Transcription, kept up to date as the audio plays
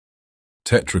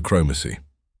Tetrachromacy.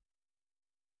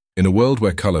 In a world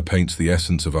where color paints the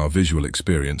essence of our visual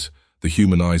experience, the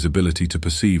human eye's ability to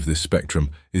perceive this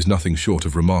spectrum is nothing short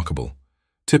of remarkable.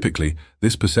 Typically,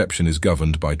 this perception is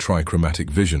governed by trichromatic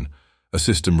vision, a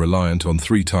system reliant on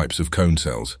three types of cone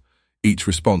cells, each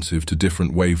responsive to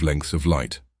different wavelengths of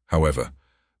light. However,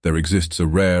 there exists a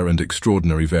rare and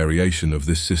extraordinary variation of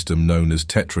this system known as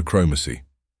tetrachromacy.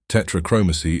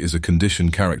 Tetrachromacy is a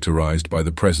condition characterized by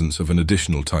the presence of an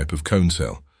additional type of cone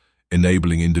cell,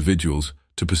 enabling individuals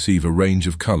to perceive a range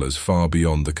of colors far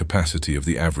beyond the capacity of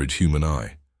the average human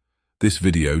eye. This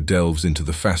video delves into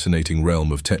the fascinating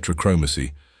realm of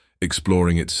tetrachromacy,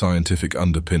 exploring its scientific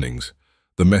underpinnings,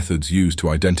 the methods used to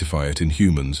identify it in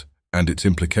humans, and its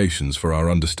implications for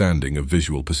our understanding of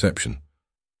visual perception.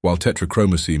 While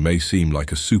tetrachromacy may seem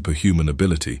like a superhuman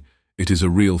ability, it is a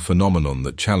real phenomenon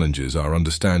that challenges our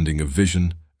understanding of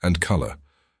vision and color.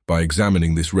 By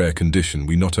examining this rare condition,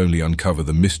 we not only uncover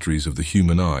the mysteries of the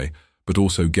human eye, but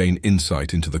also gain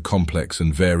insight into the complex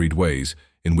and varied ways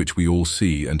in which we all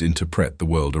see and interpret the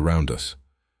world around us.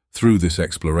 Through this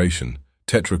exploration,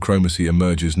 tetrachromacy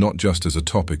emerges not just as a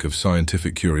topic of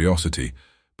scientific curiosity,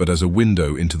 but as a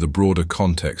window into the broader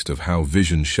context of how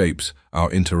vision shapes our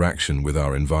interaction with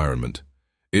our environment.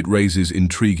 It raises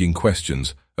intriguing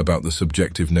questions about the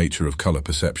subjective nature of color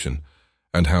perception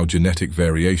and how genetic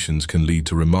variations can lead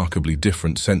to remarkably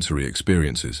different sensory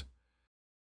experiences.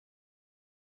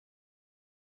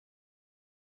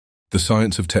 The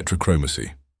science of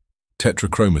tetrachromacy.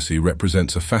 Tetrachromacy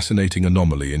represents a fascinating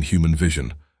anomaly in human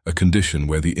vision, a condition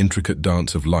where the intricate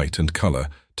dance of light and color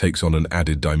takes on an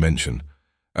added dimension.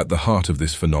 At the heart of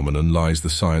this phenomenon lies the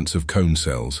science of cone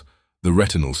cells, the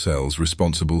retinal cells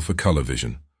responsible for color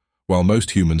vision. While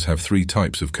most humans have three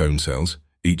types of cone cells,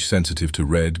 each sensitive to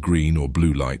red, green, or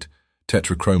blue light,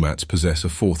 tetrachromats possess a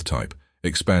fourth type,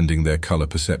 expanding their color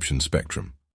perception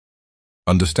spectrum.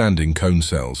 Understanding cone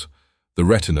cells. The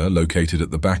retina, located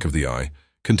at the back of the eye,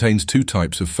 contains two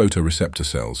types of photoreceptor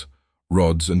cells,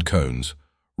 rods and cones.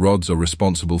 Rods are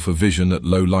responsible for vision at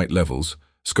low light levels,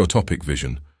 scotopic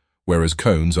vision, whereas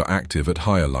cones are active at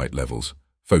higher light levels,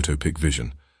 photopic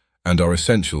vision, and are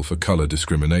essential for color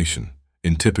discrimination.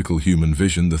 In typical human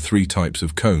vision, the three types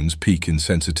of cones peak in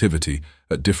sensitivity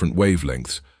at different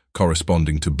wavelengths,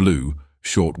 corresponding to blue,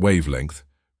 short wavelength,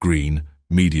 green,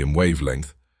 medium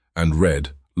wavelength, and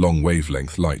red, long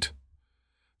wavelength light.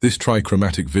 This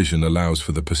trichromatic vision allows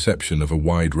for the perception of a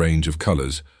wide range of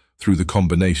colors through the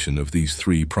combination of these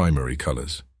three primary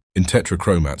colors. In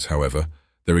tetrachromats, however,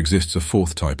 there exists a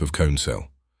fourth type of cone cell.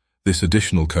 This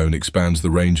additional cone expands the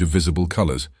range of visible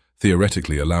colors,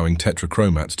 theoretically allowing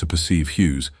tetrachromats to perceive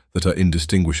hues that are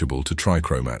indistinguishable to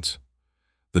trichromats.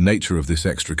 The nature of this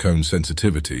extra cone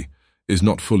sensitivity is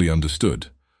not fully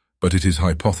understood, but it is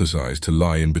hypothesized to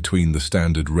lie in between the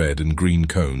standard red and green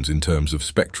cones in terms of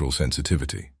spectral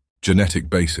sensitivity. Genetic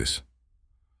basis.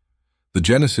 The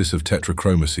genesis of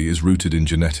tetrachromacy is rooted in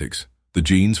genetics. The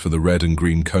genes for the red and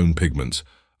green cone pigments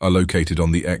are located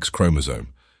on the X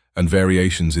chromosome, and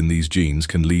variations in these genes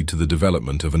can lead to the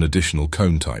development of an additional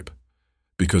cone type.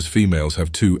 Because females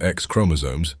have two X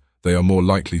chromosomes, they are more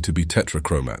likely to be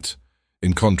tetrachromats.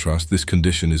 In contrast, this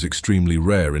condition is extremely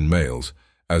rare in males,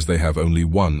 as they have only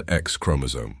one X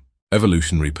chromosome.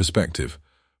 Evolutionary perspective.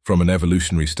 From an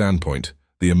evolutionary standpoint,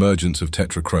 the emergence of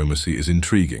tetrachromacy is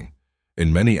intriguing.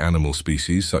 In many animal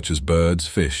species, such as birds,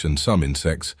 fish, and some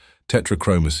insects,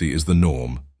 tetrachromacy is the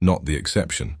norm, not the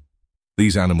exception.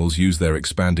 These animals use their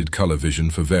expanded color vision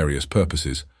for various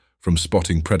purposes, from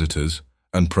spotting predators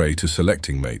and prey to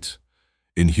selecting mates.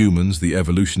 In humans, the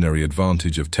evolutionary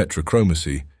advantage of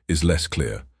tetrachromacy is less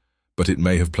clear, but it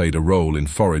may have played a role in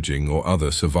foraging or other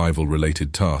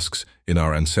survival-related tasks in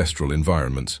our ancestral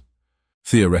environments.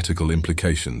 Theoretical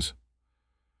implications.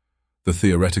 The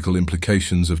theoretical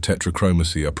implications of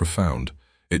tetrachromacy are profound.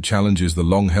 It challenges the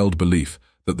long-held belief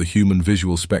that the human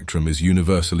visual spectrum is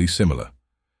universally similar.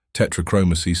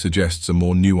 Tetrachromacy suggests a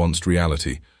more nuanced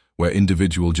reality, where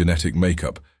individual genetic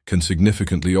makeup can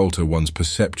significantly alter one's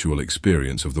perceptual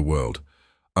experience of the world.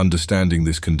 Understanding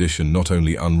this condition not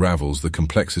only unravels the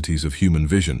complexities of human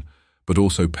vision, but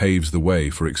also paves the way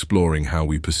for exploring how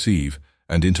we perceive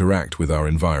and interact with our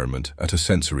environment at a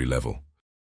sensory level.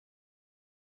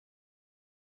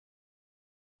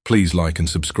 Please like and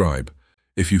subscribe.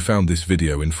 If you found this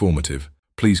video informative,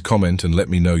 please comment and let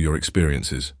me know your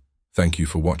experiences. Thank you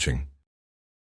for watching.